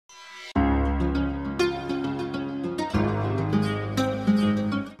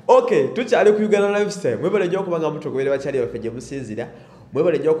Okay, tukyali ku Uganda lifestyle. Mwebale nnyo okubanga mutugoberera bakyali baffe gye musinzira.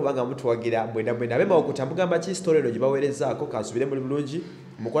 Mwebale nnyo okubanga mutuwagira mwenda. Abema okutambugamba ki story eno gye baweerezaako kansubire muri bulungi.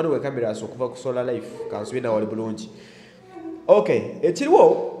 Mukwano gwe kamera okuva ku Solar Life kansubire na wali bulungi. Okay,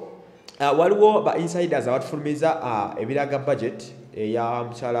 ekiriwo waliwo ba insiders abatufulumiza ebiraga budget eya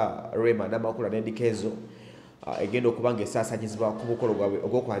mukyala Rema n'amakulu n'endi Kenzo egenda okubanga esaasanyizibwa ku mukolo gwabwe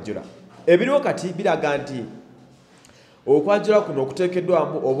ogw'okwanjula. Ebiriwo kati biraga nti okwanjula kuno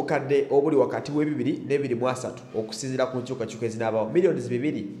okuteekeddwamu obukadde obuli wakati w'ebibiri n'ebiri-3 okusinziira ku nkyukakyuka ezinaabawo. Millions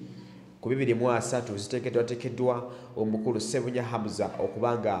 2 ku 2.3 ziteekeddwa omukulu Sebunya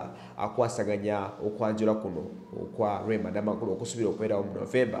okubanga akwasaganya okwanjula kuno okwa Rema n'amakulu okusubira okubeerawo mu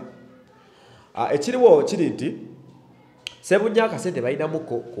November. Ekiriwo kiri nti Sebunya akasente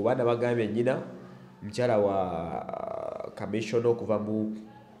balinamuko ku baana bagambye nnyina mukyala wa commissioner okuva mu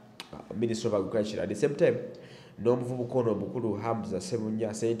Ministry of Agriculture. At the same time n'omuvubuka ono omukulu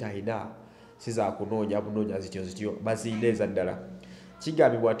Sebunya sente alina siza kunoonya bunoonya zityo baziineza ddala.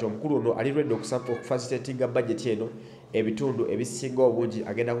 Kigambibwa nti omukulu ono ali ready okufacilitatinga budget eno ebitundu ebisinga obungi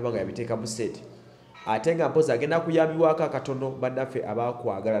agenda kubanga yabiteeka mu set. Ate nga mpozi agenda kuyambibwako akatono bannaffe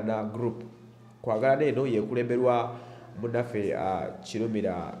abakwagalana group. Kwagalana eno yekulemberwa munnaffe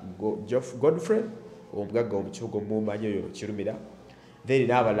Kirumira Godfrey omugagga omukibuga omumanyi oyo Kirumira. Then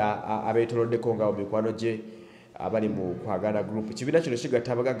n'abala abeetoloddeko nga mikwano gye abali mu kwagana group. Kibiina kino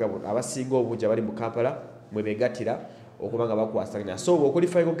kigatta abagagga abasinga obungi abali mu Kampala mwe beegattira okubanga bakwasaganya. So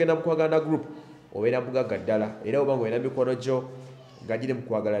bw'okulifaayo okugenda mu kwagana group obeera mugagga ddala era obanga olina mikono gyo nga giri mu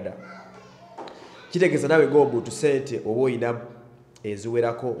kwagalana. Kitegeeza nawe ng'omuntu ssente oba oyina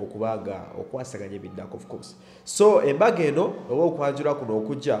eziwerako okubanga okwasaganya ebiddako of course. So embaga eno oba okwanjula kuno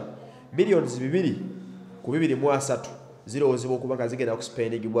okujja millions 2 ku 2.3 zirowoozebwa okubanga zigenda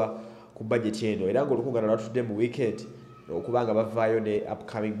kuspendingibwa ku budget eno era ng'olukungana lwatudde mu weekend okubanga bavaayo ne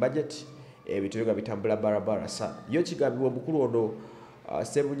upcoming budget ebintu nga bitambula barabara sa. Yo kigambibwa omukulu ono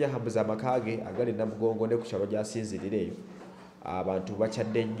Sebunya amakaage agali Namugongo ne ku kyalo gy'asinzirira eyo abantu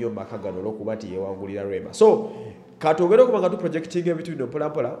bakyadde nnyo maka gano olw'okuba nti yeewangulira Rema. So katwogere okubanga tuprojecting ebintu bino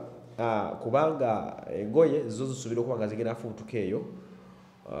mpolampola kubanga engoye zo zisuubira okuba nga zigenda fuutuka eyo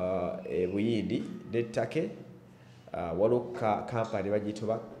Buyindi n'ettake waliwo kampani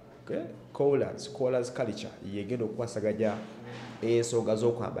bagiyita Callers Culture yegenda okwasaganya ensonga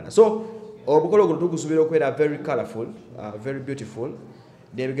z'okwambala. So omukolo guno tugusuubira okubeera very colorful, very beautiful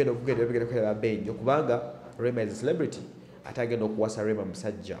n'ebigenda okubeera bengi okubanga Rema is a celebrity ate agenda okuwasa Rema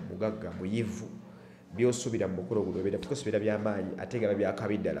musajja mugagga muyivu. Byosuubira mu mukolo guno ebintu tukusuubira by'amaanyi ate nga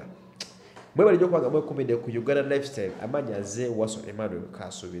byakabi ddala. Mwebale nnyo okubanga mwekumidde ku Uganda lifestyle. Amaanyi aze Waso Emmanuel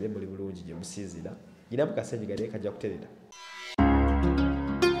Kasuubire muli bulungi gye musinzira. Nyinamu kasenyi gali kajja kuterera.